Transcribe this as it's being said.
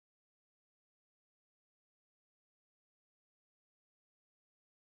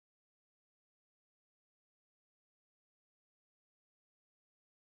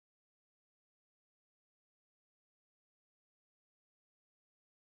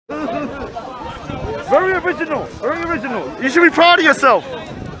Very original, very original. You should be proud of yourself.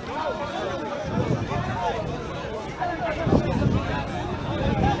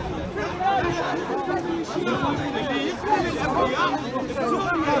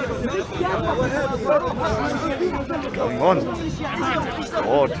 Come on.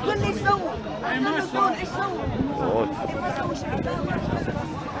 God. God.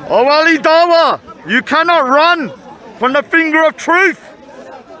 Oh, Ali Dawa, you cannot run from the finger of truth.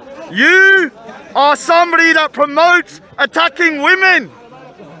 You are somebody that promotes attacking women.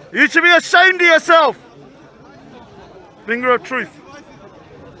 You should be ashamed of yourself. Finger of truth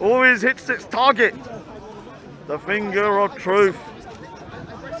always hits its target. The finger of truth.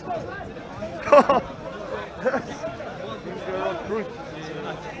 Finger of truth.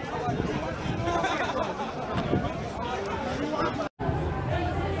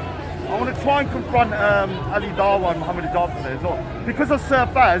 I want to try and confront Ali Dawa and Muhammad Hijab today as well. Because of Sir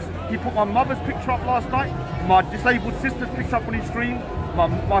Faz, he put my mother's picture up last night, my disabled sister's picture up on his stream,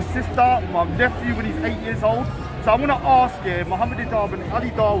 my sister, my nephew when he's 8 years old. So I want to ask here, Muhammad Hijab and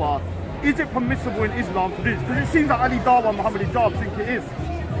Ali Dawa, is it permissible in Islam to do this? Because it seems that Ali Dawa and Muhammad Hijab think it is.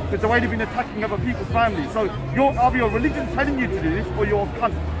 Because the way they've been attacking other people's families. So either your religion telling you to do this or you're a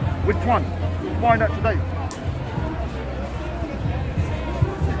cunt. Which one? We'll find out today.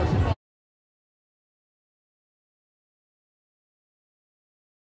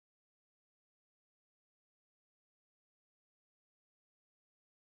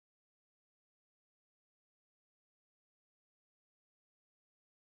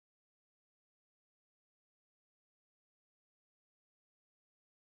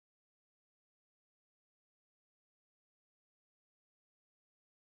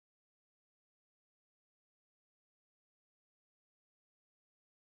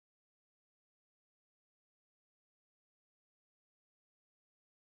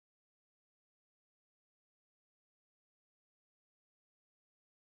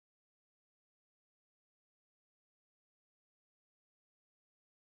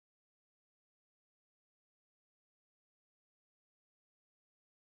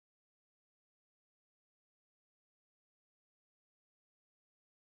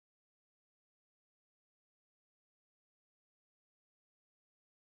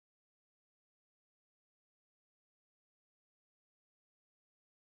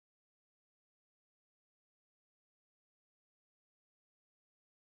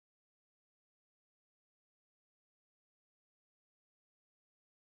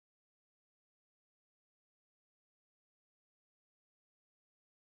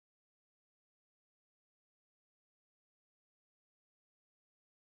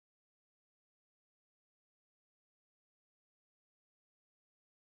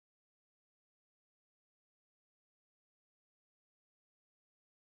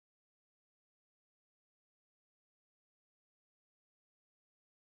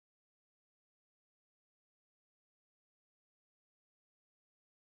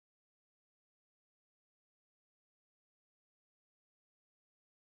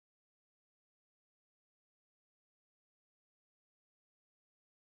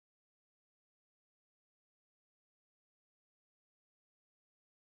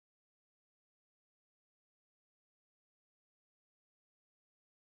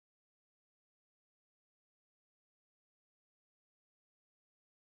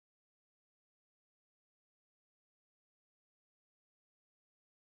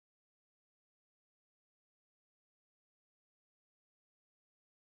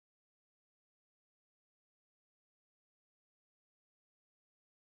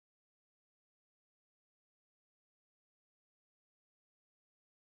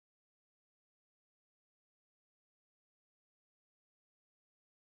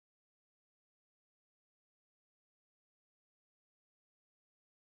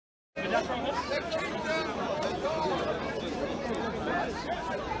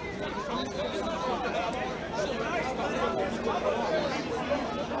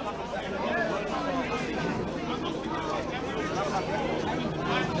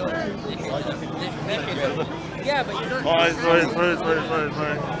 Yeah, but you don't.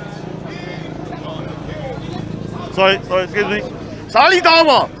 Sorry, excuse me. So Ali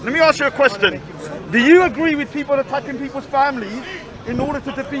Dawa, let me ask you a question. Do you agree with people attacking people's families in order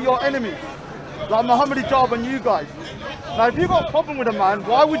to defeat your enemies? Like Muhammad Hijab and you guys. Now if you've got a problem with a man,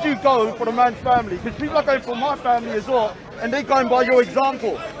 why would you go for the man's family? Because people are going for my family as well, and they're going by your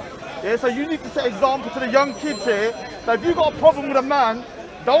example. Yeah, so you need to set example to the young kids here, that if you've got a problem with a man,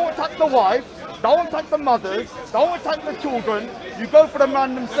 don't attack the wife, don't attack the mothers, don't attack the children, you go for the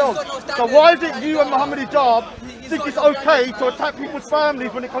man themselves. So why is it you and Muhammad Hijab think it's okay to attack people's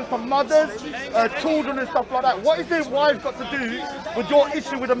families when it comes to mothers, children and stuff like that? What is their wives got to do with your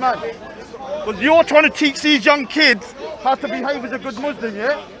issue with a man? Because you're trying to teach these young kids how to behave as a good Muslim,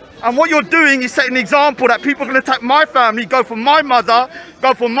 yeah? And what you're doing is setting an example that people can attack my family, go for my mother,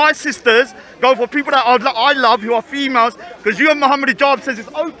 go for my sisters, go for people that I love who are females, because you and Muhammad Hijab says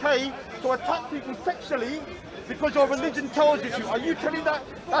it's okay to attack people sexually because your religion tells you to. Are you telling that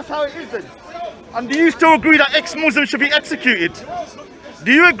that's how it is then? And do you still agree that ex-Muslims should be executed?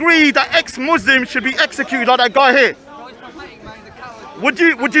 Do you agree that ex-Muslims should be executed like that guy here? Would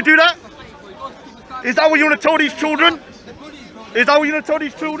you do that? Is that what you want to tell these children? Is that what you're going to tell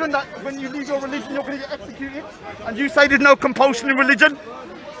these children, that when you leave your religion you're going to get executed? And you say there's no compulsion in religion?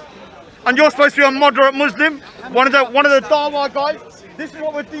 And you're supposed to be a moderate Muslim? One of the Dawa guys? This is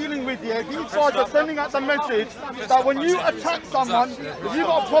what we're dealing with here. These guys are sending out the message that when you attack someone, if you've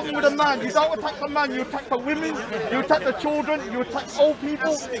got a problem with a man, you don't attack the man, you attack the women, you attack the children, you attack old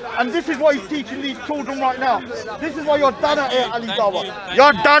people. And this is what he's teaching these children right now. This is why you're done at here, Ali Dawa.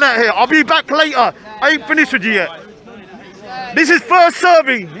 You're done at here. I'll be back later. I ain't finished with you yet. This is first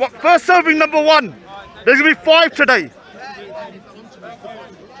serving. First serving number 1. There's going to be 5 today.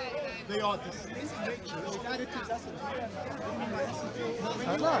 They are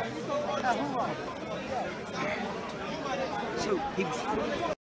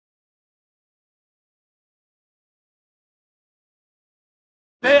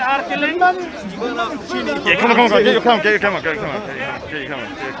killing. Yeah, come on, get your camera, get your camera.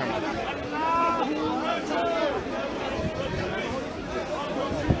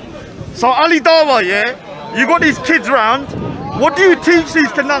 So Ali Dawa, yeah, you got these kids round. What do you teach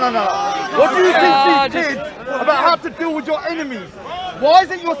these kids? No. What do you teach these kids about how to deal with your enemies? Why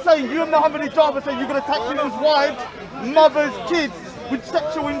is it you're saying, you and Muhammad Hijab are saying you're going to attack people's wives, mothers, kids with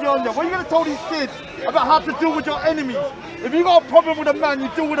sexual innuendo? What are you going to tell these kids about how to deal with your enemies? If you got a problem with a man, you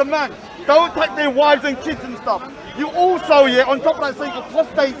deal with a man. Don't attack their wives and kids and stuff. You also, yeah, on top of that, saying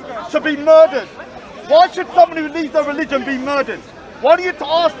apostates should be murdered. Why should someone who leaves their religion be murdered? Why do you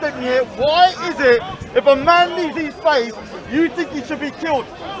ask them here, why is it if a man leaves his faith, you think he should be killed?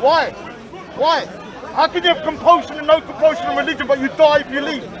 Why? Why? How can you have compulsion and no compulsion in religion, but you die if you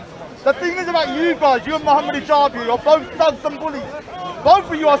leave? The thing is about you guys, you and Muhammad Hijab, you're both thugs and bullies.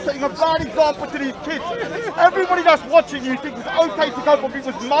 Both of you are setting a bad example to these kids. Everybody that's watching you thinks it's okay to go for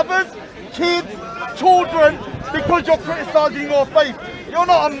people's mothers, kids, children, because you're criticising your faith. You're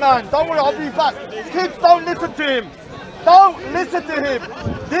not a man. Don't worry, I'll be back. Kids, don't listen to him. Don't listen to him.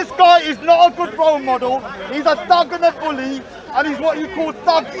 This guy is not a good role model. He's a thug and a bully, and he's what you call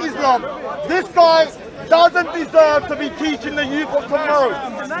thug Islam. This guy doesn't deserve to be teaching the youth of tomorrow.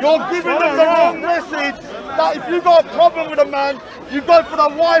 You're giving them the wrong message that if you got a problem with a man, you go for the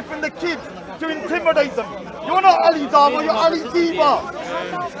wife and the kids to intimidate them. You're not Ali Dawa, you're Ali Diva.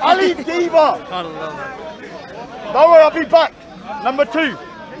 Ali Diva. Don't worry, I'll be back. Number 2.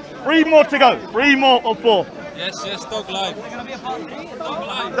 3 more to go. 3 more or 4. Yes, talk live.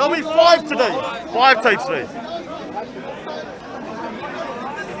 There'll be 5 today. 5 tapes today.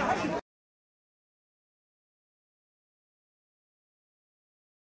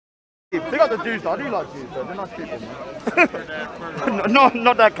 They got the Jews though. I do like Jews though. They're nice people, man. No,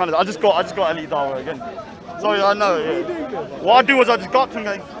 not that kind of. I just got Ali Dawa again. Sorry, I know. Yeah. What I do is I just got to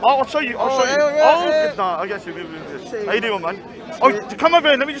him. I'll show you. I'll show you. Oh, no, I guess you. How you doing, man? Oh, come over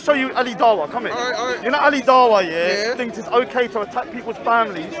here. Let me just show you Ali Dawa. Come here. You know Ali Dawa, yeah? Thinks it's okay to attack people's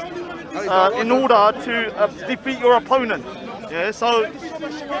families in order to defeat your opponent. Yeah. So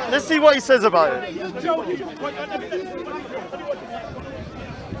let's see what he says about it.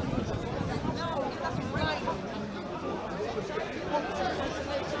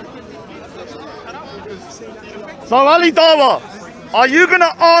 So Ali Dawa, are you going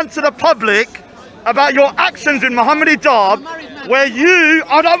to answer the public about your actions in Muhammad Hijab, where you,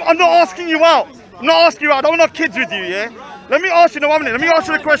 I'm not asking you out, I'm not asking you out, I don't have kids with you, yeah? Let me ask you in 1 minute, let me ask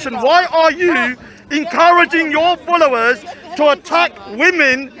you the question, why are you encouraging your followers to attack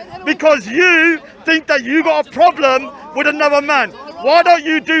women because you think that you got a problem with another man? Why don't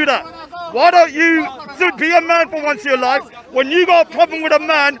you do that? Why don't you be a man for once in your life? When you got a problem with a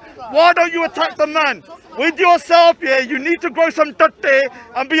man, why don't you attack the man? With yourself, yeah, you need to grow some tatte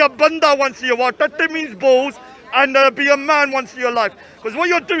and be a banda once in your life. Tatte means balls, and be a man once in your life. Because what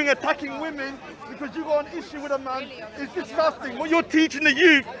you're doing, attacking women because you got an issue with a man, is disgusting. What you're teaching the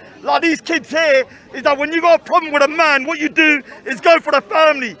youth, like these kids here, is that when you got a problem with a man, what you do is go for the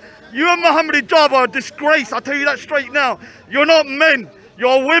family. You and Muhammad Hijab are a disgrace, I'll tell you that straight now. You're not men,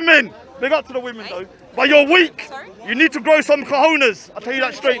 you're women. Big up to the women though. But you're weak. Sorry? You need to grow some cojones. I'll tell you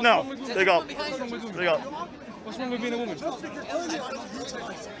that straight now. Big up. Big up. What's wrong with being a woman?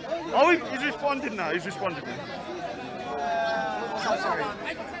 Oh, he's responding now. He's responding now. Sorry.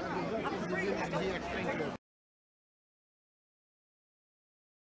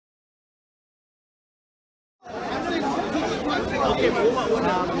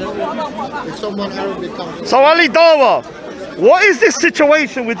 If someone Arabic comes. So Ali Dawa, what is this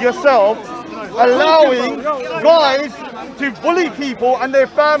situation with yourself allowing guys to bully people and their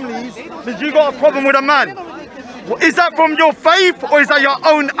families because you got a problem with a man? Is that from your faith or is that your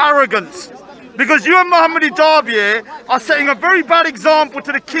own arrogance? Because you and Muhammad Hijab here are setting a very bad example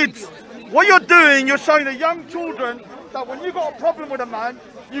to the kids. What you're doing, you're showing the young children that when you got a problem with a man,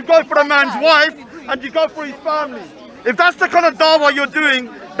 you go for the man's wife and you go for his family. If that's the kind of dawah you're doing,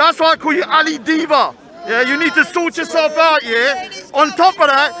 that's why I call you Ali Diva. Yeah, you need to sort yourself out, yeah? On top of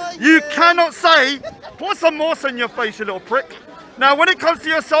that, you cannot say, put some more in your face, you little prick. Now, when it comes to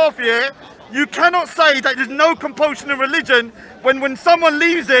yourself, yeah, you cannot say that there's no compulsion in religion when someone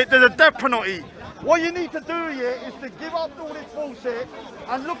leaves it, there's a death penalty. What you need to do here is to give up all this bullshit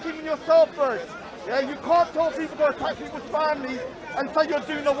and look in yourself first. Yeah, you can't tell people to attack people's families and say you're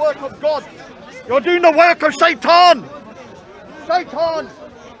doing the work of God. You're doing the work of Shaitan. Shaitan.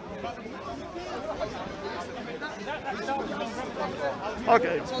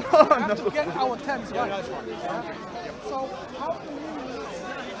 Okay. So to get our terms right. So how can we...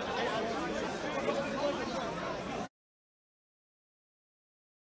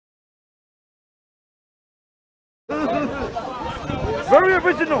 Very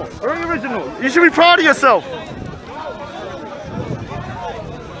original, very original. You should be proud of yourself.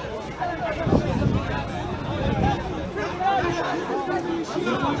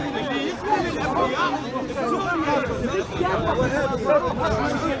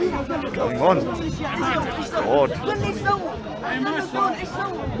 Come on. God.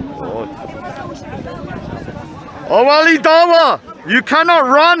 God. Oh, Ali Dawa, you cannot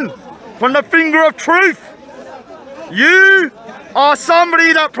run from the finger of truth. You are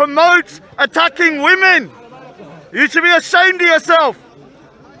somebody that promotes attacking women. You should be ashamed of yourself.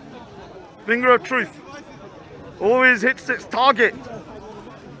 Finger of truth always hits its target.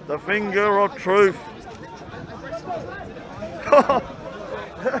 The finger of truth.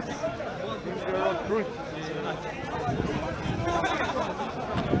 Finger of truth.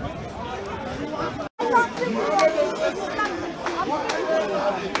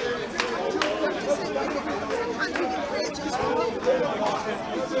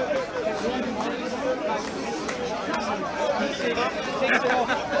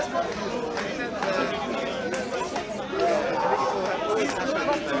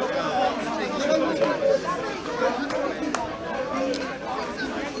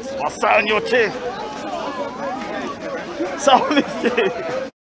 I'll sit on your chair. Sit on this chair.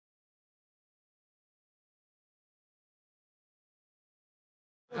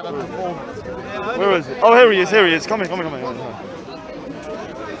 Where is it? Oh, here he is, here he is. Come here.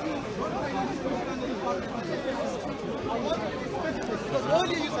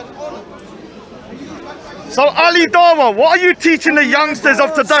 So Ali Dawa, what are you teaching the youngsters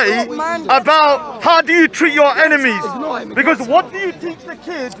of today about how do you treat your enemies? Because what do you teach the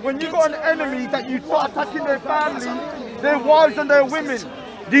kids when you got an enemy that you start attacking their family, their wives and their women?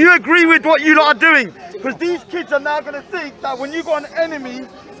 Do you agree with what you lot are doing? Because these kids are now going to think that when you got an enemy,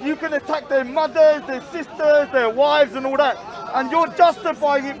 you can attack their mothers, their sisters, their wives and all that. And you're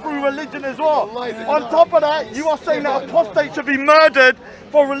justifying it through religion as well. On top of that, you are saying that apostates should be murdered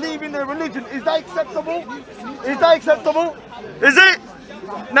for relieving their religion. Is that acceptable? Is that acceptable? Is it?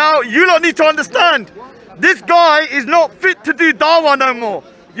 Now, you lot need to understand, this guy is not fit to do dawah no more.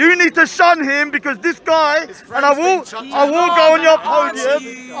 You need to shun him because this guy, and I will go on your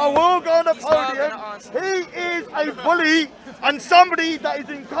podium, I will go on the podium, he is a bully and somebody that is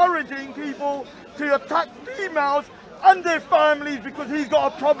encouraging people to attack females and their families because he's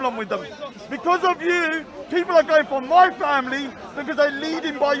got a problem with them. Because of you, people are going for my family because they're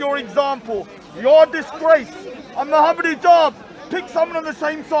leading by your example. You're a disgrace. And Muhammad Hijab, pick someone on the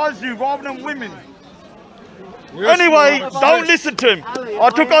same size as you rather than women. Yes, anyway, don't listen to him. I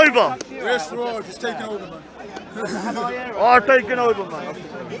took over. Yes, Raj, it's taking over, man. I've taken over, man.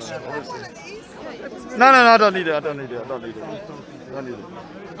 No, I don't need it.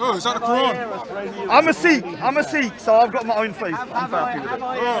 Oh, is that the Quran? I'm a Sikh. I'm a Sikh, so I've got my own faith. I'm happy with it.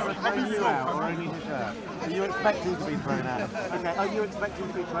 Are you expecting to be thrown out? Okay, are you expecting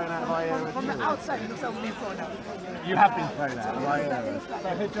to be thrown out of IRA? From the outside, it looks like we've been thrown out. You have been thrown out of IRA. So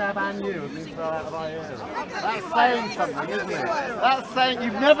hijab and you have been thrown out of IRA. That's saying something, isn't it? That's saying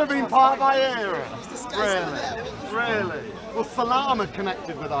you've never been part of IRA. Really? Really? Well, Salam are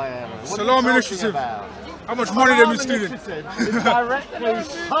connected with IRA. Salam Initiative. How much money they've been stealing? Is directly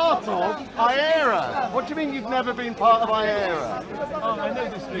part of IRA. What do you mean you've never been part of IRA?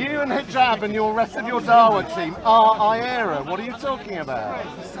 You and hijab and your rest of your Dawa team are IRA. What are you talking about?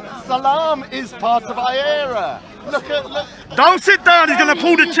 Salam is part of IRA. Look. Don't sit down, he's going to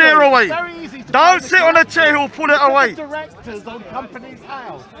pull the chair away. Don't sit on a chair, he'll pull it away. Directors on Companies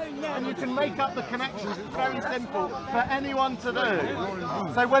House, and you can make up the connections. It's very simple for anyone to do.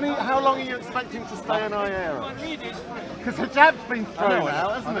 So how long are you expecting to stay in IRA? Because hijab's been thrown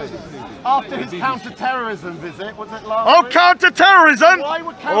out, hasn't it? After his counter-terrorism visit, was it last week? Counter-terrorism? Why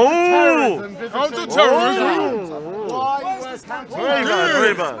were counter-terrorism visitors? Counter-terrorism? Why were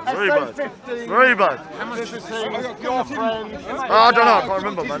Very bad. Very bad. Visiting your friend? I don't know, I can't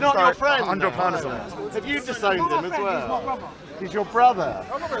remember, man. He's not your friend. £100 or something. Have you disowned him as well? He's your brother.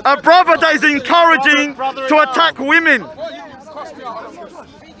 A brother that is encouraging to attack women.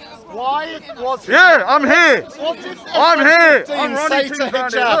 Why was he? Yeah, I'm here. I'm here. I'm Say running to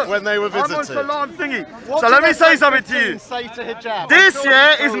hijab when they were visited. I'm on Salam thingy. So let me say something to you. Say to hijab. This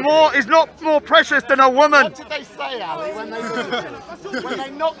is not more precious than a woman. What did they say, Ali, when they visited? When they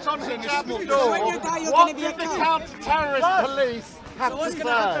knocked on hijab's door, what did the counter-terrorist police have to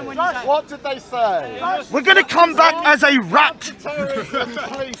say? What did they say? We're going to come back as a rat.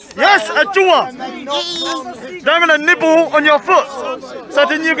 Yes, a dua. They're going to nibble on your foot. So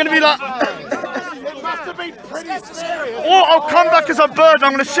then you're going to be like... It must have been pretty serious. Or I'll come back as a bird and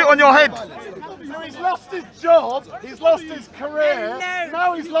I'm going to shit on your head. So he's lost his job, he's lost his career,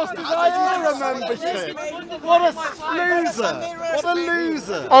 now he's lost his IRA membership. What a loser! What a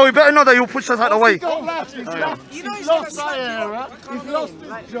loser! Oh, we better know that you'll push us out of the way. He's got left. He's lost IRA, he's lost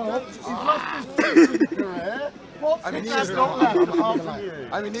his job, he's lost his career. What's he got left apart from you?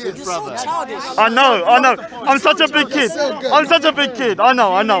 I mean, he is. Brother. I know. I'm such a big kid. I'm such a big kid. I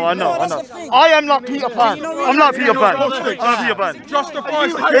know. I am like Peter Pan. I'm not Peter Pan. I'm not Peter Pan.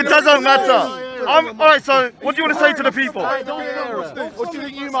 Justifies It doesn't matter. Alright, so what do you want to say to the people? What do you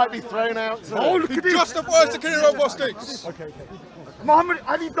think you might be thrown out to? Oh, look He at this. justifies the killing of apostates. Muhammad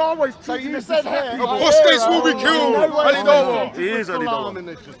Ali Dawa is So teaching you us said this. here, Apostates will be killed. Ali Dawa. He is Ali Salam Dawa.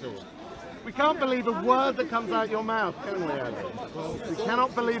 Initiative. We can't believe a word that comes out your mouth, can we, Ali? We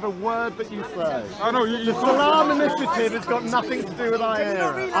cannot believe a word that you say. I know, you The Salam Initiative has got nothing to do with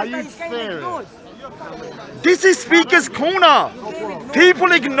IRA. Are you serious? This is Speaker's Corner.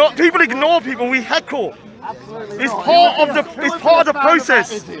 People ignore people. We heckle. It's part of the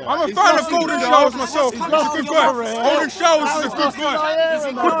process. I'm a fan of Golden Showers myself. He's a good guy. Golden Showers is a good guy.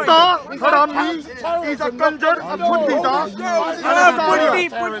 Kutta, Karami, he's a Ganjar, a Puddida.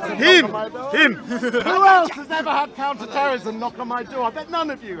 Him. Who else has ever had counter-terrorism knock on my door? I bet none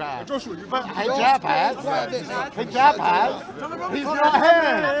of you have. But hijab has. Hijab has. He's not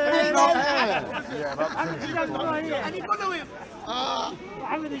here.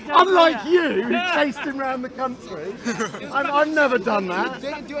 Unlike you, who chased him around the country. I've never done that.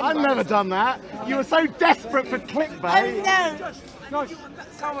 I've never done that. You were so desperate for clickbait.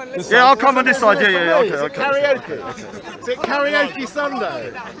 Yeah, I'll come on this side. Yeah. Okay. Karaoke. Is it karaoke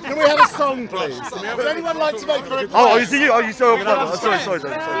Sunday? Can we have a song, please? Would anyone like to make a request? Oh, is it you? Oh, you so sorry.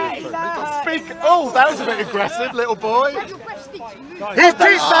 Speak. Oh, that was a bit aggressive, little boy. He's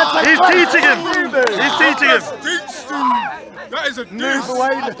teaching him. Teach Steve. That is a Move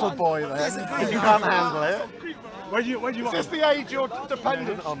away, little boy, then, if you can't handle it. Is this the age you're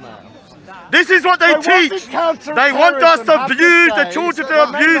dependent on now? This is what they teach. They want us to abuse the children, to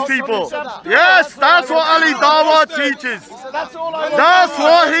abuse people. Yes, that's what Ali Dawa teaches. That's all I want. That's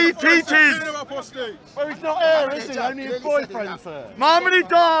what he teaches. Well, he's not here, is he? Only his boyfriend, sir. Muhammad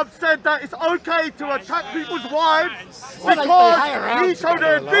Dab said that it's okay to attack people's wives because he showed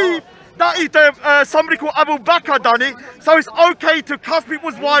a deep. That is somebody called Abu Bakr done it, so it's okay to cuss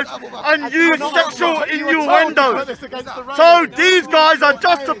people's wives and use sexual innuendo. So these guys are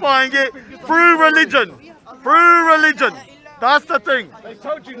justifying it through religion. That's the thing. They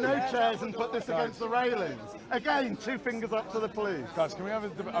told you no chairs and put this against the railings. Again, 2 fingers up to the police. Guys, can we have a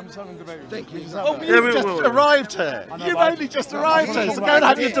debate? I'm just having a debate. Thank you. Oh, you've just arrived here. You've only just arrived here, so go and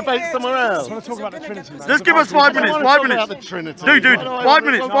have your debate somewhere else. I want to talk about the Trinity, man. Just give us 5 minutes, 5 minutes. The Trinity. Dude, 5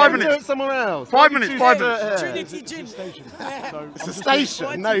 minutes, 5 minutes. Do it somewhere else. 5 minutes, 5 minutes. Trinity Gym. It's a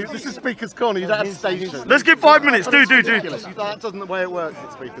station. No, this is Speaker's Corner. You don't have stations. Let's give 5 minutes. Dude. That doesn't the way it works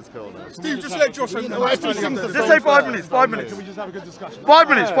at Speaker's Corner. Steve, just let Josh and Just say 5 minutes, 5 minutes. Can we just have a good discussion? 5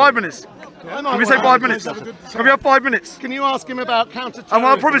 minutes, 5 minutes. Can we say 5 minutes? Can we have 5 minutes? Can you ask him about counter-terrorism? And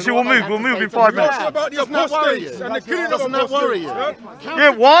I promise you we'll move in 5 minutes. About the apostates and the killing of Doesn't that worry you? Yeah,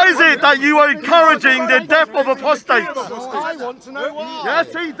 why is it that you are encouraging the death of apostates? I want to know why. Yes,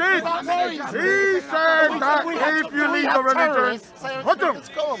 he did. He said that if you leave the religion,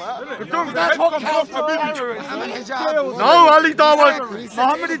 That's what counter-terrorism. no, Ali Dawa,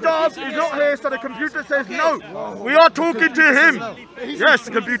 Muhammad Hijab is not here, so the computer says no. We are talking to him. Yes,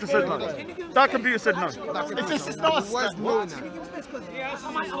 the computer said no. That computer said no. This is not a step. Well,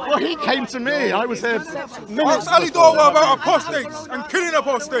 he came to me. I was here minutes Ask Ali before. Dawa about apostates and killing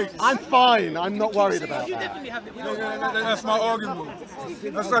apostates. I'm fine. I'm not worried about that. That's my argument.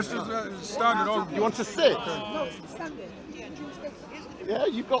 That's just standard argument. You want to sit? Yeah,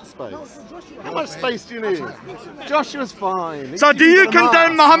 you've got space. How much space do you need? Joshua's fine. So do you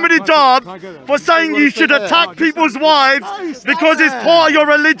condemn Muhammad Hijab for saying you should attack people's wives because it's part of your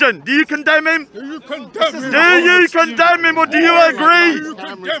religion? Do you condemn him? Do you condemn him? Do you condemn him or do you agree? You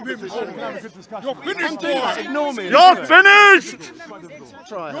condemn him. You're finished, boy. Ignore me. You're finished!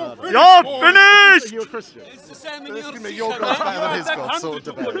 Try harder. You're finished! You're a Christian. It's the same in Give me your God's better than his God sort of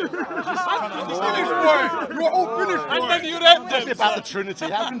debate. Finished, boy. You're all finished, boy. And then you read them. It's about the Trinity.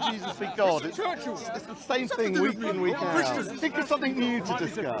 How can Jesus be God? It's the same thing week in, week out. Think of something new to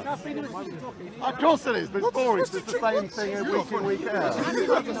discuss. Of course it is, but it's boring. It's the same thing week in, week out.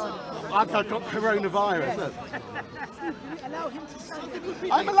 I've got coronavirus.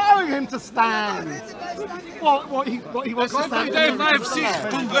 I'm allowing him to stand. What he wants to stand. They 5-6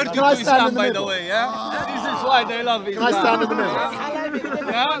 converted Can I to stand Islam, in the by the middle? way, yeah? This is why they love Can Islam. I stand in the middle?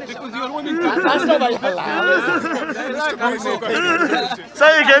 Yeah, because you're winning. That's not very allowed.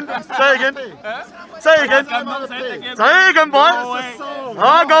 Say it again, say it again. Say it again. Say it again, boy.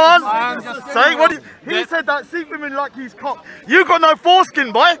 Oh, go on. Say what he said that Sikh women like his cock. You got no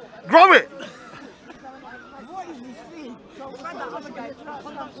foreskin, boy. Grow it.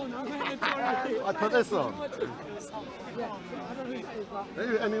 I put this on.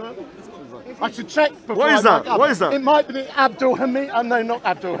 Anyone? I should check before What is I that? What is that? It might be Abdul Hamid. No, not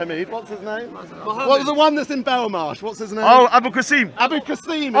Abdul Hamid. What's his name? Well, the one that's in Belmarsh. What's his name? Oh, Abu Qasim. Abu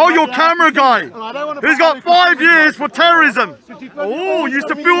Qasim. Oh, your camera guy. And I don't want to Who's got 5 years for terrorism. Oh, used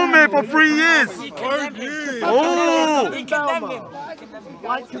to film here for 3 years. Oh. In Belmarsh.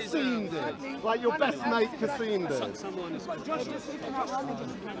 Like Qasim did. Like your best mate Qasim did.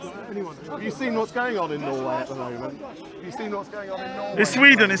 Have you seen what's going on in Norway at the moment? Have you seen what's going on in Norway? It's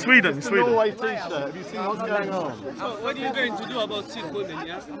Sweden, it's Sweden, It's it's a Sweden. Norway t-shirt. Have you seen what's going on? So what are you going to do about Sikh women,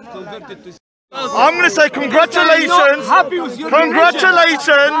 yeah? Converted to I'm going to say congratulations, congratulations,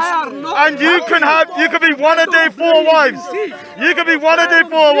 and you can be one of their 4 wives. You can be one of their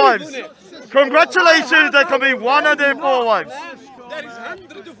 4 wives. Congratulations, there can be one of their 4 wives. There is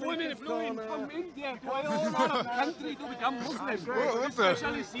hundreds of women flowing from India to our own country to become Muslims,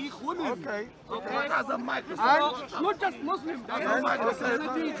 especially Sikh women. Okay. And not just Muslims, they are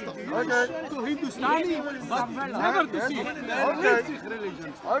alternative to Hindustani, but never to Sikh. They Sikh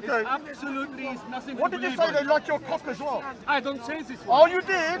religion. Okay. Absolutely is nothing What to did you believe say? They in. like your cock as well? I don't say this Oh, one. you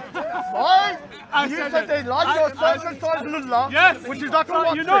did? Why? You said said it. they like your circumcised lullah, Yes. which is like a So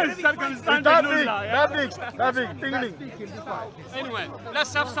what? you know it's circumcised that big, lullah, yeah? that big, ding. Anyway,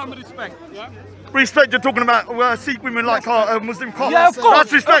 let's have some respect. Yeah? Respect, you're talking about Sikh women like Muslim cock. Yeah, of course.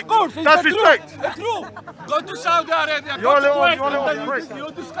 That's respect. Of course. It's That's the respect. Truth. The truth. Go to Saudi Arabia. You're Go a to little- Kuwait, you're a little and then prick.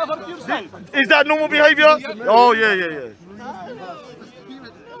 you discover it yourself. Is that normal behaviour? Oh, yeah.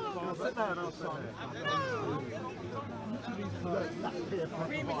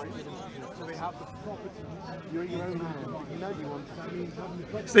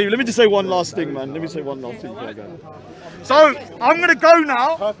 Steve, let me just say one last thing, man. Let me say one last thing before I go. So, I'm going to go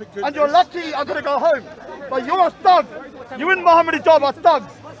now, and you're lucky I'm going to go home. But you're a thug. You and Muhammad Hijab are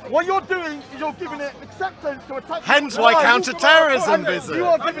thugs. What you're doing is you're giving it acceptance to attack. Hence why counter-terrorism visit. You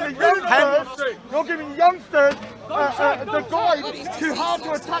are giving the youngsters, you're giving youngsters the guide to how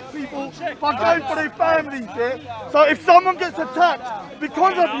to attack people by going for their families. Yeah? So if someone gets attacked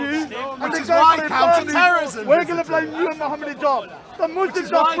because of you, and Which is they go why for their counter-terrorism families, we're going to blame you and Muhammad Hijab. The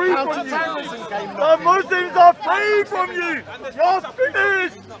Muslims are free from you. The Muslims are free from you. You're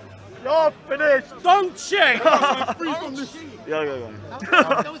finished. You're finished. Don't shake. Yeah.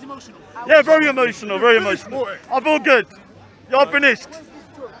 That was emotional. Yeah, very emotional, very emotional. I feel good. You're finished.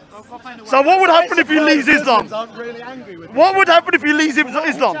 So what would happen if he leaves Islam? What would happen if he leaves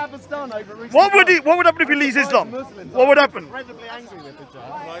Islam? What would happen if he leaves Islam? What would happen? Incredibly angry with the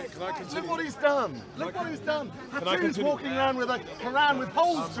judge. Can I continue? Look what he's done. Look what he's done. Can I Hatu's continue? walking around with a Quran with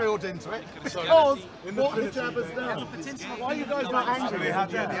holes drilled into it because what hijab has done. Why are you guys not angry?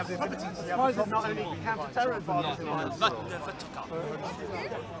 Why is it not only counter-terrorism?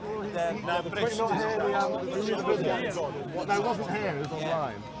 No, it wasn't here, it was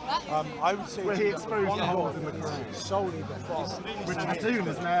online. I would say Where he exposed the holes in the Quran. solely the Father. Which Hatun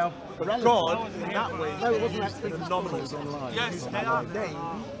is now God, in that way, No, it wasn't actually phenomenal, it was online. is a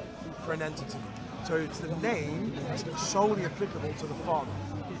name for an entity. So it's the name that's solely applicable to the Father.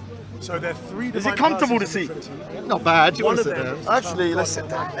 So there are three. Is it comfortable to see? Not bad, you One want to of sit them- down? Actually, let's sit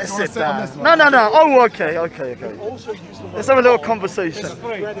down. Let's sit sit on down. this one? No. Oh, okay. Also use the Let's have a little conversation.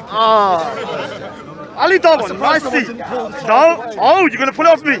 Ali Darwan, nice seat. Don't. Oh, you're gonna pull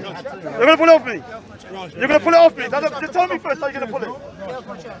it off me. You're gonna pull it off me. You're gonna pull it off me. No, tell me first how you're gonna pull it.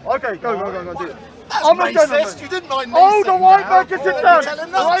 Okay, go, do it. I'm a gentleman. You didn't mind me Oh, the sitting white down. man can sit down.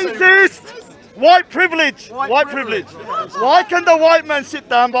 Telling not to. Racist. White privilege. White privilege. Why can the white man sit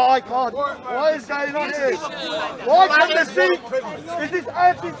down but I can't? What is going on here? Why can the Sikh? Is this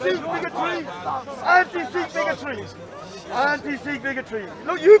anti-Sikh bigotry? Anti-Sikh bigotry. Anti-Sikh bigotry.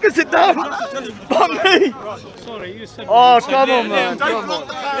 Look, you can sit down. But me. Sorry, you said. Oh, come on, man. Don't block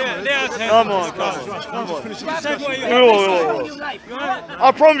the camera. Come on. You said what you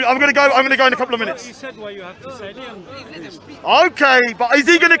I promise you, I'm gonna go in a couple of minutes. You said what you have to say. Okay, but is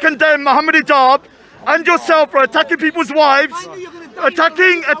he gonna condemn Muhammad Hijab and yourself for attacking people's wives?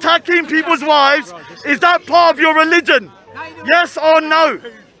 Attacking people's wives? Is that part of your religion? Yes or no?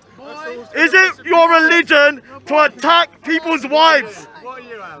 Is it your religion to attack people's wives?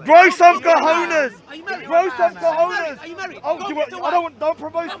 Grow some cojones. Grow some cojones. Oh, don't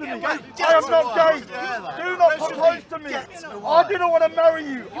propose to me. I am not gay. Do not propose to me. I do not want to marry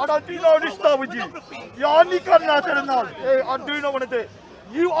you. I don't do no rishta with you. I do not want to do it.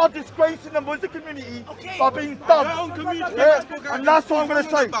 You are disgracing the Muslim community by being dumb. Yeah, and that's what I'm going to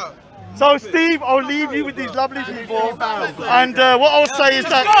say. So, Steve, I'll leave you with these lovely people. And what I'll say is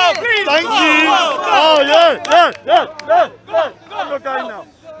that, thank you. Oh, yeah. I'm not going now.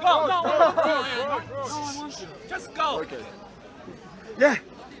 Just go. Okay. Yeah,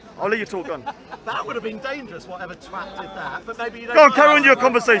 I'll let you talk on. That would have been dangerous, whatever twat did that. But maybe you don't. Go on, carry on your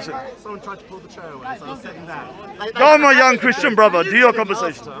conversation. Someone tried to pull the chair away, so I was sitting down. Go on, my young Christian brother, do your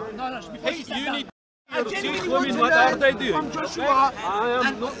conversation. You need to see women, what are they doing? Joshua, I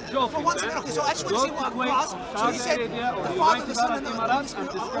am not joking. for one second, okay, so I just want to see what was. So he said, the Father, the Son, and the Holy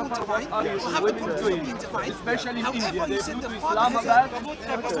Spirit are all divine. You have the promise of being divine. Especially in India, However, they you said go the to Father Islamabad has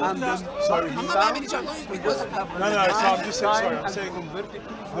and then So I'm not having any trouble because so I'm just saying, sorry, I'm saying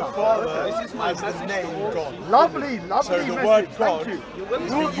the Father as the name God. Lovely So the message, word God thank you. can be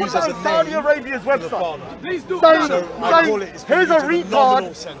Put used that as on a Saudi name Arabia's for the website. Father. please do. Say, I call it, it's been here's a used in a nominal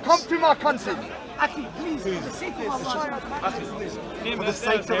retard, sense. come to my country. For the sake of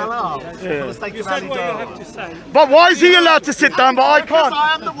Allah. For the sake You of said what you Ali have to say. But why is he allowed to sit down but I Because can't?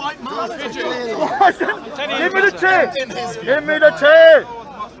 I am the white master. Give me the chair. Give me the chair.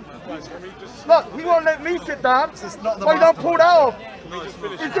 Look, he won't let me sit down. Why you don't pull that off?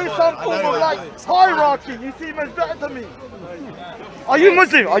 Is there some form of like hierarchy? You seem as better than me. Are you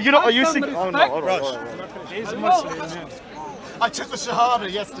Muslim? Are you not? Are you Sikh? Oh no. All right. He's Muslim, yes. I took the Shahada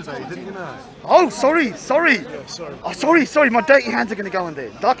yesterday, didn't you know? Oh, sorry. Oh, sorry. My dirty hands are gonna go in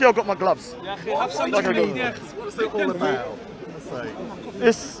there. Lucky I got my gloves. Have some Like I got media. What's it all about?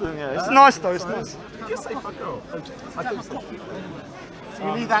 It's nice though. It's nice. Just say fuck off. I think so. So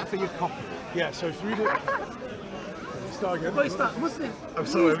you need that for your coffee. Yeah, so through the... Start again. Muslim. I'm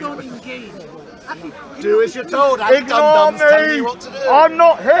sorry. Don't engage. Do as you're told. Ignore Dum-dums telling me. you what to do. I'm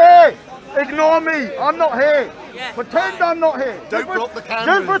not here. Ignore me. I'm not here. Pretend I'm not here. Don't Just block the cameras.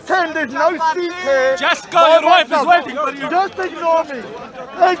 Just pretend there's no seat here. Just go, your wife is waiting for you. Just ignore me.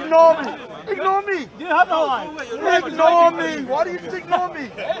 Ignore me. Ignore me. You have a wife. Ignore me. Why do you ignore me?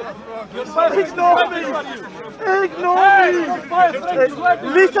 Ignore me. Ignore me.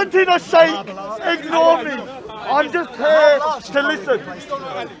 Listen to the sheikh. Ignore me. I'm just here to listen.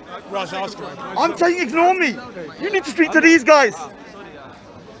 Raj, ask him. I'm saying ignore me. You need to speak to these guys.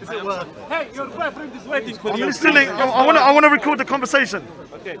 Is it worth it? Hey, your boyfriend is waiting for I'm you. listening. I want to record the conversation.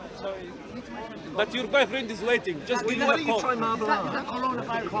 Okay, so, but your boyfriend is waiting. Just give him Why a don't you call. try Marble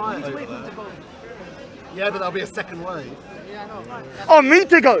Yeah, but there'll be a second wave. Oh, me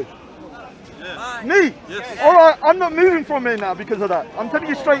to go. Me? Yes. Alright, I'm not moving from here now because of that. I'm telling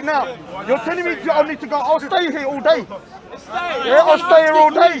you straight now. You're telling me I need to go. I'll stay here all day. Yeah, I'll stay here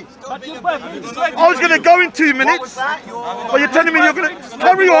all day. I was going to go in 2 minutes, but you're telling me you're going to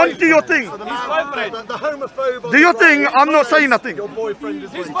carry on, do your thing. The homophobe. Do your thing, I'm not saying nothing. Your boyfriend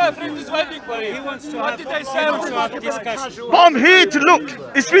is His boyfriend is waiting for him. He wants to have a discussion. But I'm here to look.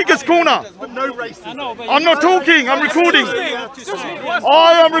 It's Speaker's Corner. no racism. I'm not talking, I'm recording.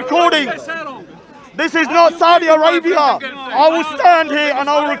 I am recording. This is not Saudi Arabia. I will stand here and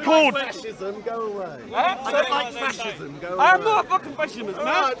I'll record. Fascism, go away. I don't like fascism, go away. I am not a fucking fascist, man.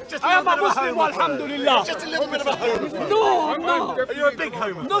 I am a Muslim, alhamdulillah. Just a little bit of a homophobe. No, I'm not. Are you a big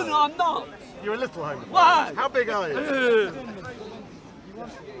homophobe? No, I'm not. You're a little homophobe. Why? How big are you?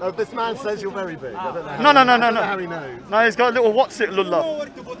 Oh, this man says you're very big. I don't know. No. I don't know how he knows. No, he's got a little what's it, Lullah.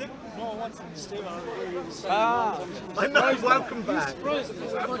 I know. Welcome back.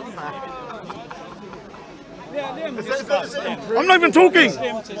 Welcome back. I'm not even talking.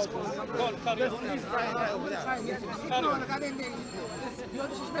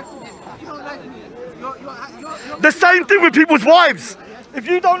 The same thing with people's wives. If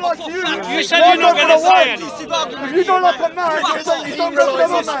you don't like you said you're not going gonna say it. If you don't like a man, you say you don't go for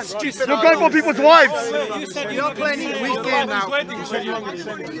another man. You're going for people's wives. You said you're playing a weak game now. You said you're not going to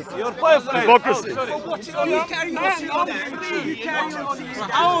say anything. Your boyfriend. Hypocrisy.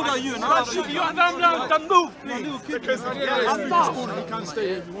 How old are you now? You are down the move, please. Because I'm not. he can't stay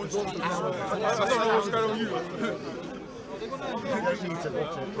here. He wants to. I don't know what's going on with you.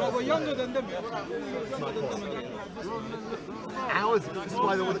 We're younger than them. Hours. This is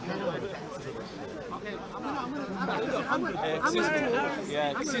why they want to come.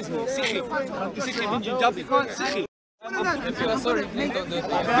 Yeah, excuse me. Sikhi من جنجابي. Sikhi. Sorry, please don't do it. I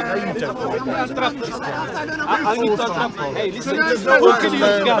need to interrupt. Hey, listen. Who killed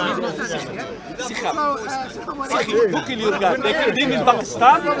your guy? Sikhi. Who killed your guy? They came in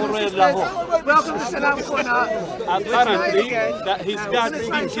Pakistan or Lahore? Welcome to Salam Corner. Apparently, that his dad is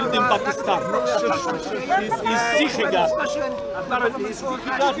being killed in Pakistan. He's Sikhi guy. Apparently, his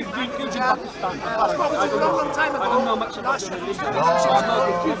Sikhi dad is being killed in Pakistan. I don't know much about the religion.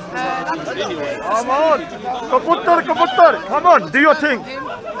 Anyway. Come on. Come on, do your thing. Him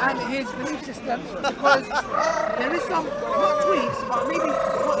and his belief system, because there is some not tweaks, but maybe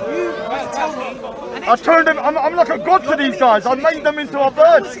what you might tell me. I turned them, I'm like a god to these guys. I made them into a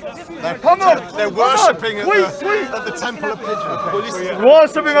bird. Come on. They're worshipping at the temple of pigeons.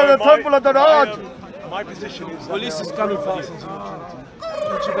 Worshipping at the temple of the Raj. My position is that Police is coming for us.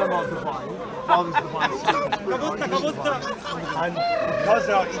 each of them are divine. Father's divine, Son is divine. And because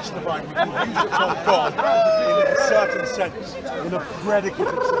they are each divine, we can use the term God in a certain sense, in a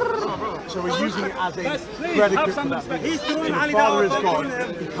predicative sense. So we're using it as a predicate for that. So the Father is God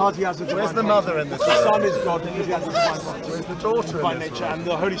because he has a divine Where's the mother in this? The Son is God because he has a divine property. Where's the daughter Divine in this? nature, and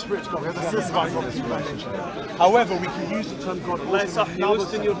the Holy Spirit's God because he has a divine property, divine nature. However, we can use the term God also in another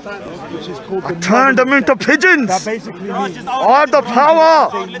sense, which is called the Turn them into pigeons. that basically means I have the power.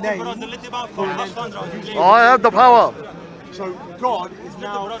 a name for an entity. I have the power. So God is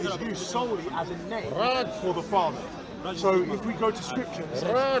now used solely as a name for the Father. So if we go to Scripture, it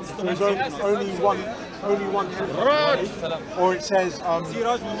says there's only one entity, or it says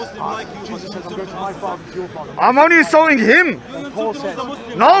Jesus says, "I'm going to my Father, to your Father." I'm only insulting him. And Paul says,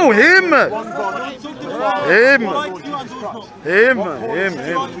 No, him. "One God, the Father, Him. Lord Jesus Christ." Him.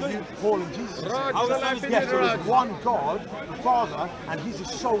 Paul and Jesus. Yes, there is one God, the Father, and He's a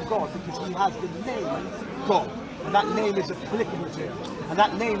sole God because He has the name God. And that name is applicable to him. And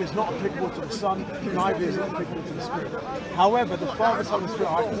that name is not applicable to the Son, neither is it applicable to the Spirit. However, the Father, Son, and Spirit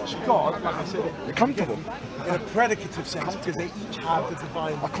are each God, like I said, You're comfortable. in a predicative sense, because they each have the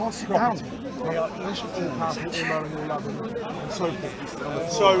divine I can't sit property. down. They are each all powerful, all knowing, all loving, and so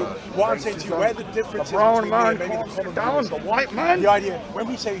forth. So, what I'm saying to you, where the difference is Brown between man maybe the can't sit common down. view The is white man. the idea, when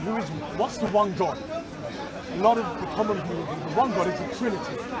we say what's the one God? A lot of the common view, the one God is the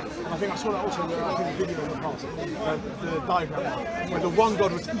Trinity. And I think I saw that also in the video in the past, the diagram, where the one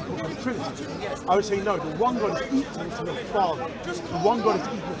God was equal to the Trinity. I would say no, the one God is equal to the Father. The one God is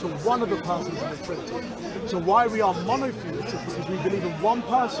equal to one of the persons in the Trinity. So why we are monotheists is because we believe in one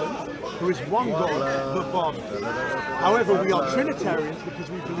person who is one God, the Father. However, we are Trinitarians because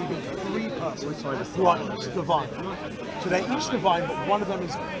we believe in three persons who are each divine. So they're each divine, but one of them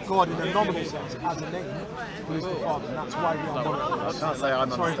is God in a nominal sense, as a name, who is the Father, and that's why we are monotheists. I can't say I'm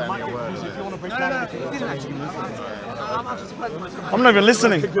Sorry, understanding a word. if you want to break down anything, I'm not even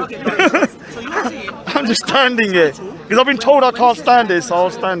listening. I'm just standing here. Because I've been told I can't stand this, so I'll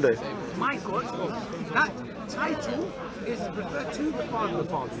stand there. My God, that title is referred to the Father. the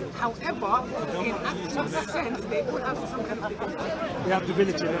Father. However, in actual sense, they all have some kind of divinity. We have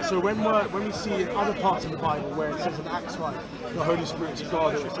divinity in it. So when we see in other parts of the Bible where it says in Acts 1, the Holy Spirit's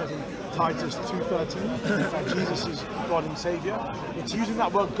God, or it says in Titus 2:13 that Jesus is God and Saviour, it's using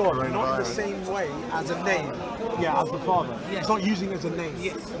that word God, but not in the same way as a name, as the Father. It's not using it as a name.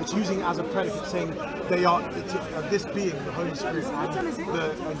 It's using it as a predicate, saying they are this being, the Holy Spirit,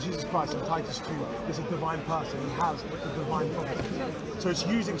 and Jesus Christ in Titus 2 is a divine person. He has the divine properties. So it's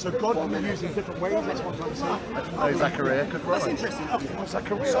using, so God can be used in different ways. That's what I'm trying to say. Oh, Zachariah could write. That's interesting. Okay.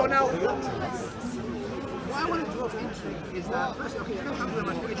 Zachariah. So now, what I want to draw into is that first, okay, I don't have very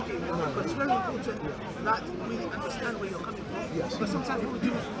much for educating you, but it's very important that we understand where you're coming from. Yes. Because sometimes people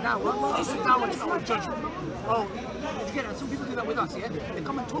do dawah. This is dawah, it's not a judgment. Oh, you get it? Some people do that with us, yeah? They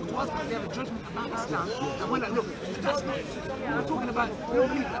come and talk to us because they have a judgment about Islam, and we're like, look, that's not it. We're talking about, we don't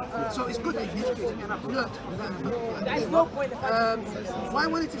believe that. So it's good that you've educated me and I've learned from that. What I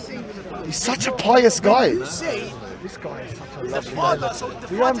wanted to say is, He's such a pious guy. you say This guy is such a the lovely father, guy. so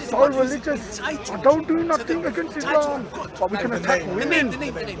the I'm father is so what is religious. entitled I don't do to nothing the against title Islam. of God. But we can attack women. The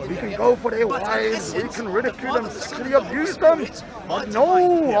name, We can go for their But in wives. We essence, can ridicule them, the Father, sexually Son, and abuse Holy them. Spirit But are no,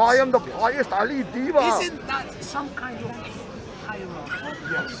 divine. I am the pious Ali Diva. Isn't that some kind of hierarchy?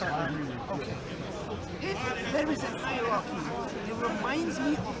 Yes, I agree. Okay. If there is a hierarchy, it reminds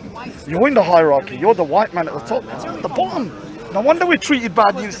me of white. You're in the hierarchy. You're the white man at the top. The bottom. No wonder we're treated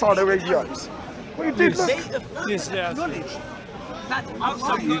badly in Saudi Arabia. What you did, look. They acknowledge that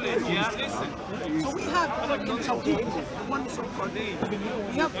outside knowledge, so we have in Tawheed, the oneness of God. We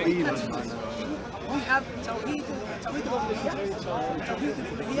have three entities. We have Tawheed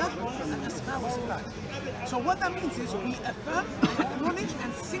al-Uluhiyyah, and Asma wa Sifat. So what that means is we affirm, acknowledge,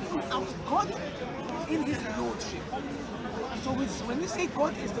 and single out God in His lordship. So when we say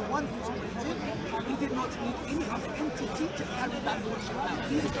God is the one who's created, He did not need any other entity to carry that lordship out.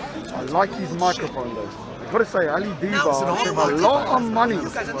 He is the I like his microphone though. I've got to say, Ali Diva has a lot of money.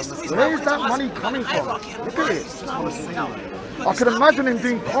 Where is that money coming from? Look at it. I can imagine him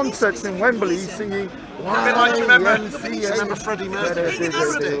doing concerts in Wembley singing. Remember Freddie Mercury?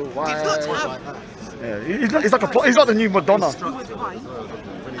 Yeah, he's like the new Madonna. who were divine,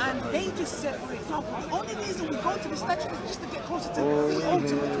 and they just said, for example, the only reason we go to the statue is just to get closer to the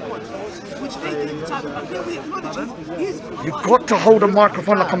ultimate God, which they didn't talk about. Here we acknowledge He is You've got to hold a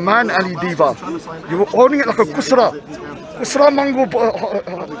microphone like a man, Ali Diva. You're holding it like a kusra. Kusra mango.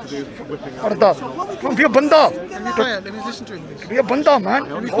 Be a banda. Let me listen to him. Be a banda, man.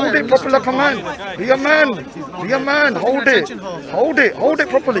 Hold it properly like a man. Be a man. Be a man. Hold it. Hold it. Hold it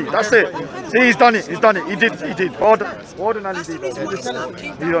properly. That's it. See, he's done it. He's done it. He did. He did. Well done, Ali Diva. He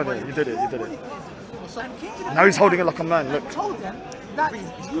done it. He did it. He did it. Now he's holding it like a man. Look. Told them that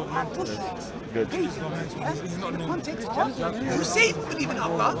you are mushricks. Good. In the context of you say you believe in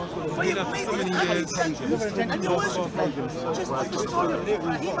Allah, but you've made it and you're worshiping. Just like the story of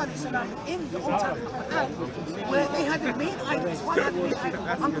Ibrahim alayhi salam in the Old Testament Quran, where they had the main idols. One had the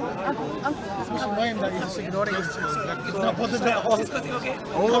uncle. It's annoying that you're just ignoring it. It's not bothered at all. Okay.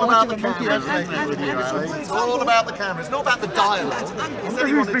 All about the camera. It's all about the camera. It's not about the dialogue.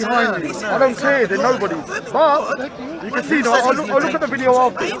 Who's behind me? I don't care. They're nobody. But you can see. I'll look at the video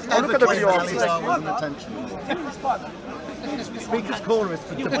after. I'll look at the video after. Speaker's Corner is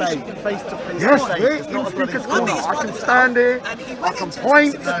for debate, face-to-face Yes, debate. we're It's in not a Speaker's bloody Corner. I can stand there, I can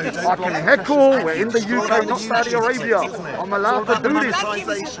point, I can heckle. We're in the UK, not Saudi Arabia. I'm allowed to do this.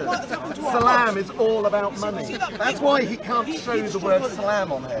 Salam is all about money. That's why he can't show the word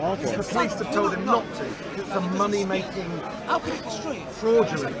salam on here. The police have told him not to. It's a money-making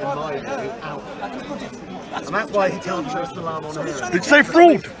fraudulent, in my view, out. And that's why he can't show salam on here. Did you say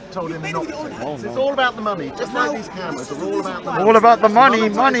fraud? Told him not to. It's all about the money, just like these cameras are all about the money. All about the money,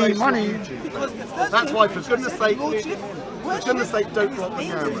 money, money. That's why, for goodness sake, don't drop the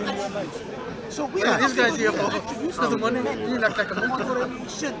camera. So we this guy's here for the money. You look like a monkey.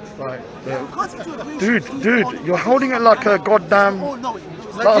 Right, yeah. Dude, you're holding it like a goddamn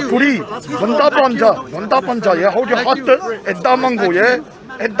like a puri. Banda panja, yeah. Hold your heart. Edda mango, yeah.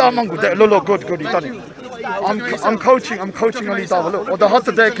 Edda mango. Look, good, he's done it. I'm coaching Ali Diva. Look, or the heart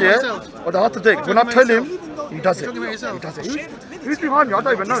attack, yeah. Or the heart attack. When I tell him, he does it. He does it. Who's behind me? I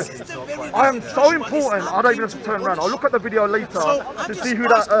don't even know. I am so important. I don't even have to turn around. I'll look at the video later to see who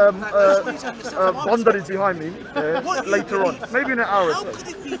that bonder is behind me later on. Maybe in an hour or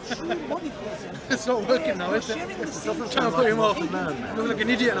so. It's not working now, is it? Trying to put him off. You look like an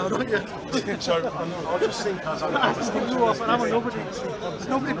idiot now, don't you? So I'll just think as I'm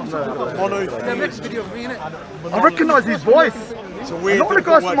nobody comes The next video of me, innit? I recognise his voice. A lot of the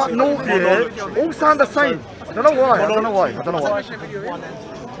guys from up north here all sound the same. I don't know why. I don't know why. I don't know why.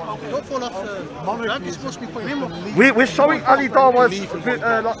 Don't fall off the track. You're supposed to be putting him on. We're showing Ali Dawa's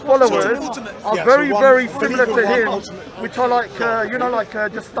like followers are very similar to him, which are like you know, like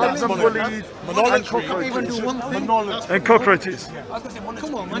just thugs and bullies and cockroaches. And cockroaches.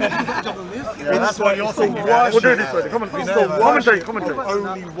 Come on, man. Yeah, that's what you're thinking. We'll do it this way. Come on, commentate.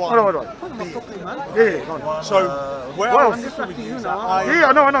 Only one. Hold on. Yeah, go on. So where Well, I was with you is yeah,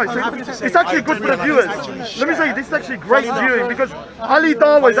 I know. It's actually good for the viewers. Let me say, this is actually great viewing because Ali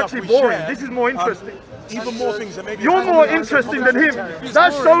Dawa is actually boring. This is more interesting. even more things that maybe You're more interesting than him.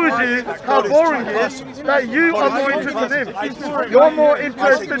 That shows you how boring he is, that you are more interested in him. You're more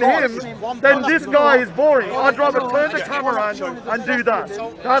interested in him than this guy is boring. I'd rather turn the camera on and do that.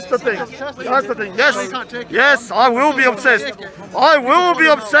 That's the thing. That's the thing. Yes, I will be obsessed. I will be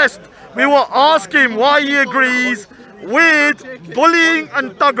obsessed. We will ask him why he agrees with bullying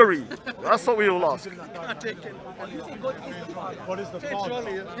and thuggery. That's what we will ask. What is the father?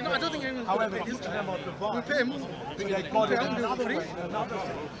 You know, I don't think anyone's However, going to each of them are divine. we pay him. God is another way.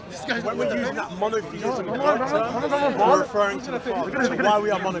 When we're using that monotheism we're referring to the Father. So why we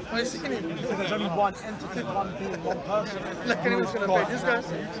are monotheistic? Because there's only one entity, one being, one person. Look, anyone's going to pay this guy.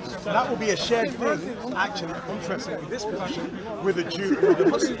 So that will be a shared thing, actually, interestingly, this position with a Jew and with a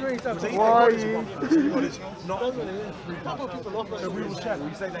Muslim. Why? God is not so we will share.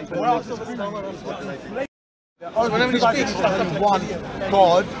 We say they Whenever he speaks, one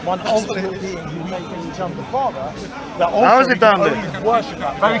God, one ultimate being who we think in terms of the Father. How is it down there? Worship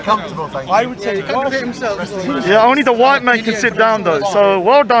that. Very comfortable, thank you. I would say he can't pay himself. Yeah, only the white man can sit down though. So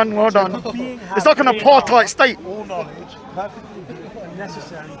well done, well done. It's like an apartheid state. all knowledge, perfectly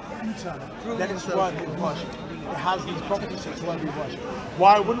necessary, eternal, then it's worthy of worship. It has these properties, so it's worthy of worship.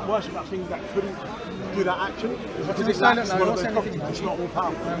 Why I wouldn't worship that thing that couldn't do that action is because it lacks one of those properties. It's not all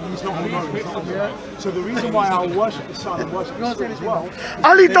powerful. It's not all knowing. So the reason why I worship the Son and worship the Spirit as well.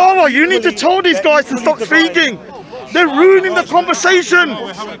 Ali Dawa, you need to tell these guys to stop speaking. They're ruining the conversation.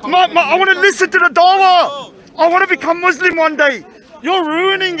 I want to listen to the Dawa. I want to become Muslim one day. You're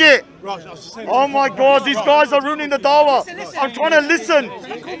ruining it. Oh my God, these guys are ruining the Dawa. I'm trying to listen.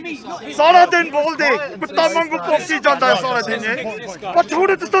 Sara din bol de. Kutta mangu popsi janda hai sara din ye. But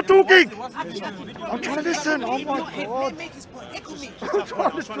thode to stop talking. I'm trying to listen. Oh my God.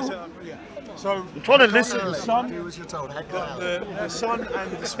 I'm trying to listen. The Son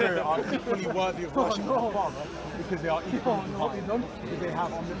and the Spirit are equally worthy of worship of the Father because they are equally divine. Because they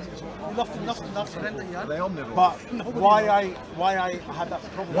have omnipotence. But why I had that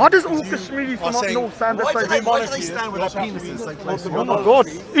problem? Why does all Kashmiris from up north stand the same? Why do they stand with their penises so close? Oh my God,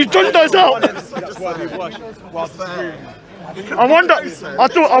 he's done those out. That's worthy of worship. Whilst I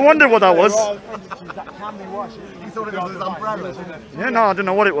wonder what that was. that can be worshipped. You thought it was his umbrella. Yeah, no, I don't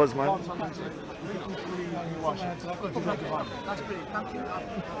know what it was, man. That's brilliant. Thank you.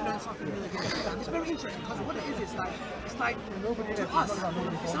 I've learned something really good. It's very interesting because what it is, it's like to us,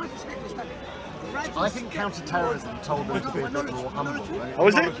 it's not perspective. I think counter-terrorism told them to be a bit more humble. Oh,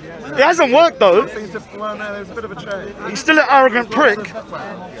 is it? It hasn't worked though. Well, no, there's a bit of a change. He's still an arrogant prick.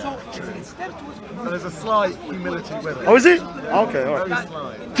 So it's steps towards There's a slight humility with it. Oh, is it? Okay, all Very right.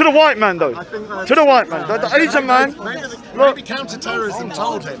 slight. To the white man though. To the white man. The Asian man. Maybe counter-terrorism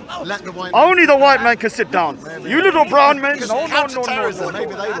told him, let the white man... Only the white man can sit down. You little brown man. No. Counter-terrorism,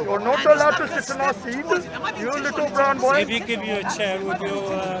 maybe they will. You're not allowed to sit in our seat. You little brown boy. If we give you a chair, would you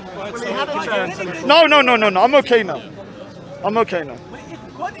Well, he had a chance. No. I'm okay now. I'm okay now. But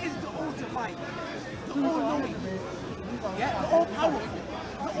if God is the all divine, the all knowing, yeah, the all powerful,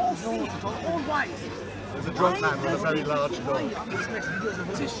 the all seeing, the all wise, There's a drunk man with a very large dog.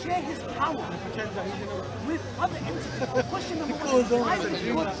 to share his power with other entities. The question number one is why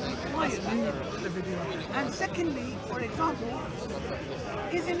is God quiet? And secondly, for example,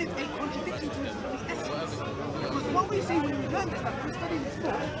 isn't it a contradiction to his very essence? Because what we say when we learn this, like we're studying this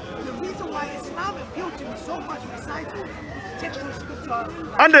book, the reason why Islam appealed to me so much besides textual scripture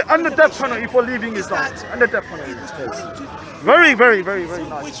And the death penalty for leaving Islam. And the death penalty. Very, very, very, very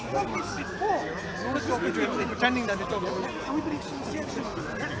nice. which prophets before Pretending that they're talking. and we believe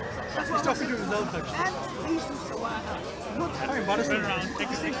that's what Talking to himself, actually. and they used to say, turn around, take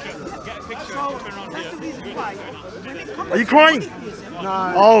a picture, get a picture, so turn around that's the here. reason why when it comes Are you to crying? monotheism,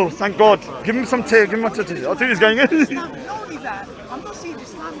 Oh, thank God. Give him some tear. Give him a tissue. I think he's going in. Not only that, I'm not saying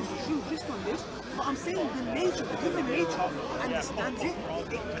Islam is true just on this, but I'm saying the nature, the human nature understands it,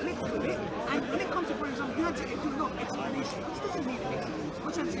 it clicks with it, and when it comes to, for example, you have to do no explanation. This doesn't mean it.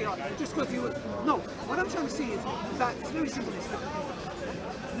 I'm trying to say, just because you no. What I'm trying to say is that it's very simple. It's that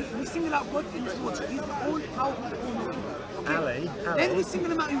we single out God in this water. He's the all powerful, all knowing. Okay. Then we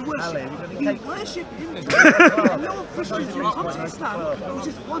single him out in worship. We worship him. A lot of Christians who come to Islam, which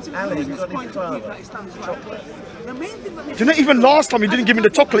is once in a blue this point to prove that Islam is right. The main thing that Do you know, even last time he didn't give me the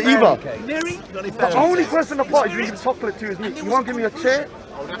chocolate either. Mary, The only person in the party drinking chocolate to is me. You won't give me a chair?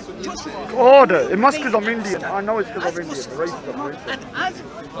 God, it must because I'm Indian. I know it's because I'm Indian. The race is racist. and as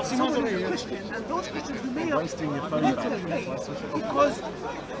someone who's a Christian, and those Christians who may not left to the faith, because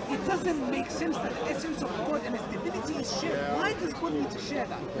it doesn't make sense that the essence of God and His divinity is shared. Why does God need to share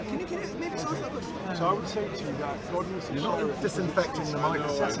that? Can you maybe answer that question? So I would say to you that God needs to share it. Disinfecting the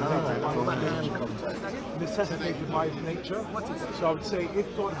microphone. Necessitated by His nature. So I would say if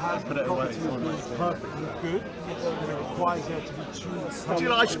God has the property of being perfectly good, then it requires there to be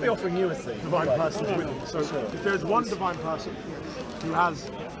two I should be offering you a seat. divine persons with Him. So if there's one divine person who has,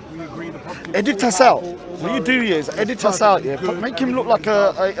 we agree, the property. Edit us out. What you do is edit us out, yeah. But make him look like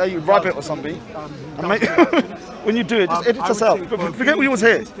a rabbit or something. And make, when you do it, just edit us out. Forget we was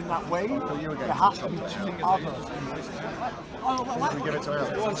here. In that way, there has to be two other. Give it to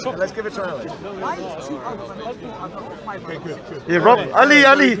Alex. Let's give it to Alex. Okay, good. Yeah, Rob, Ali,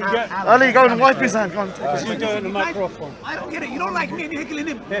 go and wipe his hand. Go on, take it. I don't get it. You don't like me and you're heckling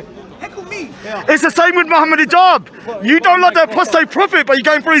him. Heckle me. It's the same with Muhammad Hijab. You don't like the apostate prophet, but you're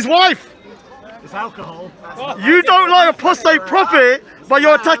going for his wife. It's alcohol. You don't like apostate prophet, but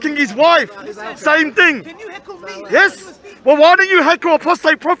you're attacking his wife. Same thing. Can you heckle me? Yes. Well, why don't you heckle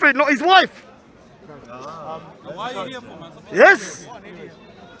apostate prophet, not his wife? Why are you here for, man? Yes.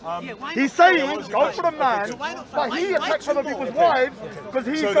 Yeah, why He's not? saying go for the man, but he attacks other people's wives because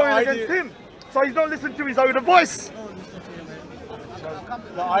he's So the going idea- against him. So he's not listening to his own voice.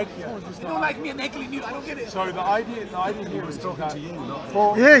 The idea. You don't like me and heckling you. I don't get it. So the idea here is talking to you, not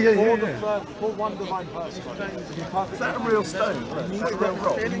for for one divine person. Is that a real stone? Is that a real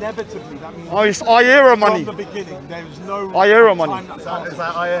rock? Inevitably, that means Oh, it's IERA money. from the beginning there is no IERA money. time that Is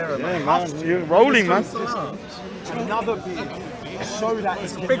that IERA? Yeah, man, you're rolling, man. another being so that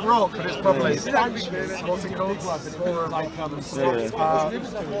it's Big rock, but it's probably what's it called? Like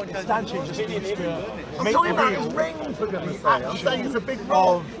instantiate just means to make real ring, for goodness sake. I'm saying it's a big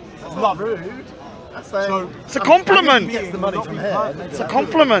rock. of love. Rude. I'm saying It's a compliment. gets the money from here. It's a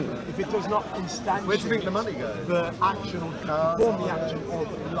compliment. If it does not instantiate Where do you think the money goes? the action or perform the action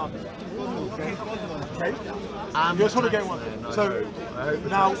of love. Okay? You're sort of getting one. So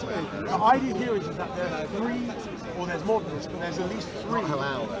now the idea here is that there are three, or there's more than this, but there's at least three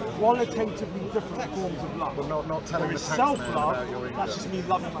qualitatively different forms of love. But not telling There the is taxman self-love, about your that's just me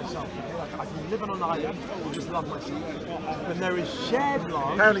loving myself. Okay? Like I can live on an island or just love myself. Then there is shared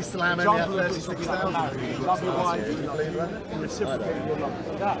love. Apparently Salam only had example of which would be like 36,000 marriage. views. You love your wife, you reciprocate your love.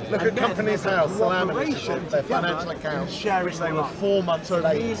 Look at Company's House, Salam Cooperation their together financial accounts, sharing which they were love. 4 months So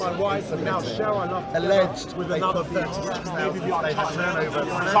late. me and my wife, we now share our love together Alleged with they another put being. 36,000. Maybe we are They had turnover.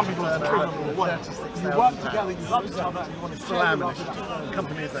 turnover, Some people it's turnover, criminal work. 36,000 You work together, you love each other, and you want to share Salam the love with each other.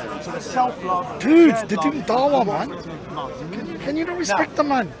 Company's House. So the self-love. Dude, shared they're love, doing dawah, and man. cooperative love. Can you not respect the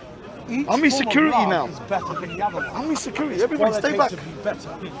man? Each I'm in form of security love now. is better than the other one. I'm in security. Everybody stay back. Qualitatively better.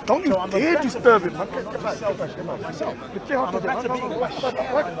 Don't you So I'm a dare better disturb him, being man. Get back, get back, get back. myself. Get your I'm a better being by sharing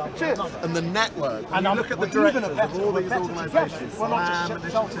love with another. And the network, when And you I'm look at the even a directors better, of all we're these better organisations, together. We're not Salam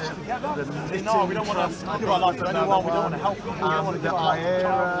just selfish Initiative, together. the Say, no, we don't want Trust, to give our life to anyone, we don't want to help people, we don't want to give our life IERA, to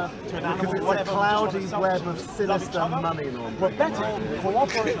an because animal, it's a whatever. cloudy We just want web to of love each sinister other. money laundering. We're better if we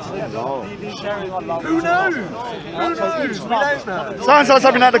cooperate together, sharing our love. Who knows? Who knows? We don't know. Sounds like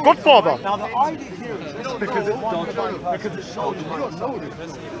something like The Godfather. Now the idea here is because it's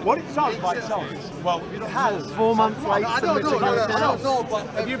what it does by itself is, well, it has 4 months late submitting your accounts.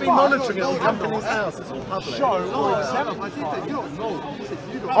 Have you been monitoring it on Company's House? It's all public. show or exemplify.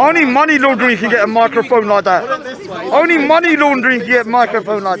 Only money laundering can get a microphone like that. Only money laundering can get a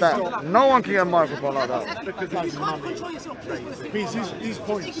microphone like that. No one can get a microphone like that. If you can't control yourself, please, for the sake of These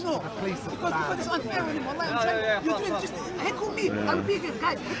points. ignore. Because it's unfair anymore. Like, I'm trying, you're doing just heckle me. I repeat again,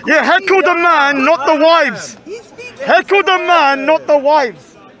 guys. Yeah, heckle the man, not the wives. He's speaking. Heckle the man, not the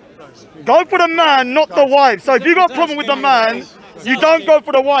wives. Go for the man, not the wives. So if you got a problem with the man, you don't go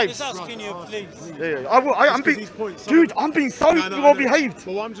for the wives. Just asking you, please. Yeah, I'm being, dude, I'm being so well behaved.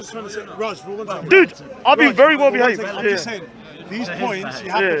 But what I'm just trying to say, Raj, for one second. Dude, I've been Raj, very well for one behaved. second, I'm Yeah. just saying, these points, you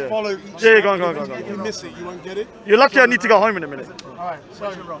have Yeah. to follow each Yeah, step. go on, If you miss it, you won't get it. You're lucky I need to go home in a minute. Alright, so,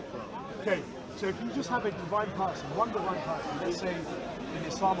 okay, so if you just have a divine person, one divine person, let's say in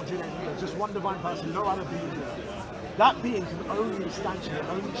Islam or Judaism, just one divine person, no other being there, that being can only instantiate,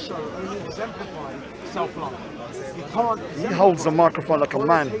 only show, only exemplify self-love. He can't He holds the microphone like a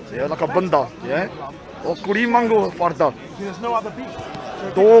man, yeah, like a bunda, yeah. Oh, kuri mango farda. There's no other being.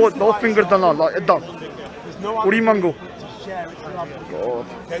 So Do finger dana, like edda. there's no other Kuri mango. share its love with you.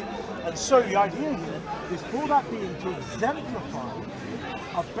 Okay? And so the idea here is for that being to exemplify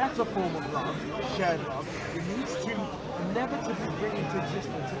a better form of love, shared love, it needs to inevitably bring into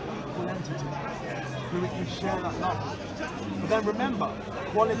existence an equal entity who it can share that love with. But then remember,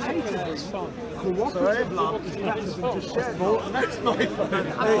 qualitatively, cooperative love is better than just shared love. That's not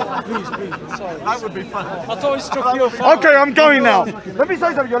Please, sorry. That would be fun. I thought he struck your phone. Okay, I'm going now. Let me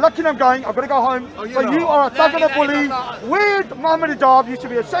say something. You're lucky I'm going. I've got to go home. But you are a thug and a bully with Muhammad Hijab. You should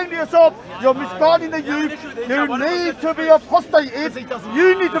be ashamed of yourself. You're misguiding the youth. You need to be apostated.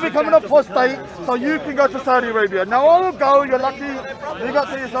 You need to become an apostate so you can go to Saudi Arabia. Now I'll go. You're lucky. You got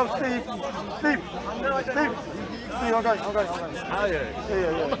to yourself, Steve. Steve, I'm going.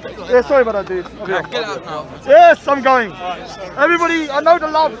 Yeah, sorry about that, dude. Get out now. Yes, I'm going. Everybody, I know the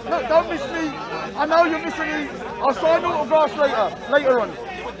love. Look, don't miss me. I know you're missing me. I'll sign autographs later on.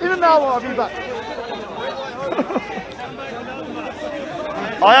 In an hour, I'll be back.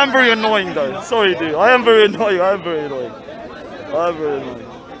 I am very annoying though. Sorry, dude. I am very annoying.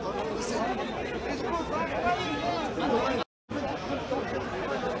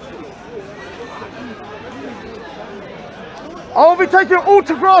 I'll be taking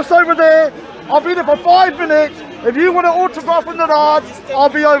autographs over there. I'll be there for 5 minutes. If you want an autograph from the Raj, I'll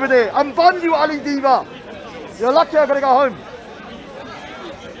be over there. I'm bun you, Ali Diva. You're lucky I'm going to go home.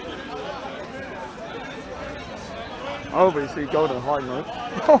 Obviously, going on a high note.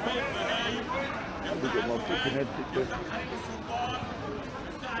 Let me get my freaking head kicked.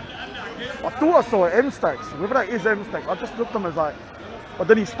 I thought I saw M-Stacks. Whether that is M-Stacks, I just looked at him as like, but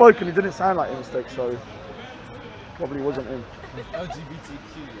then he spoke and he didn't sound like M-Stacks, so probably wasn't him.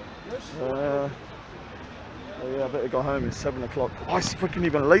 LGBTQ. Oh yeah, I better go home. It's 7 o'clock. Oh, it's freaking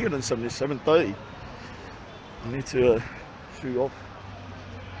even later than 7. It's 7:30. I need to shoot off.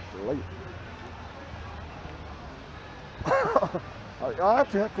 Late. I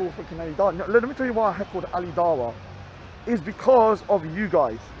have to heckle freaking Ali Dawa. No, let me tell you why I heckled Ali Dawa. Is because of you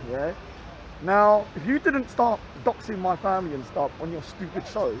guys. Yeah. Now, if you didn't start doxing my family and stuff on your stupid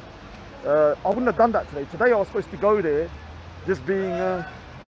show, I wouldn't have done that today. Today I was supposed to go there, just being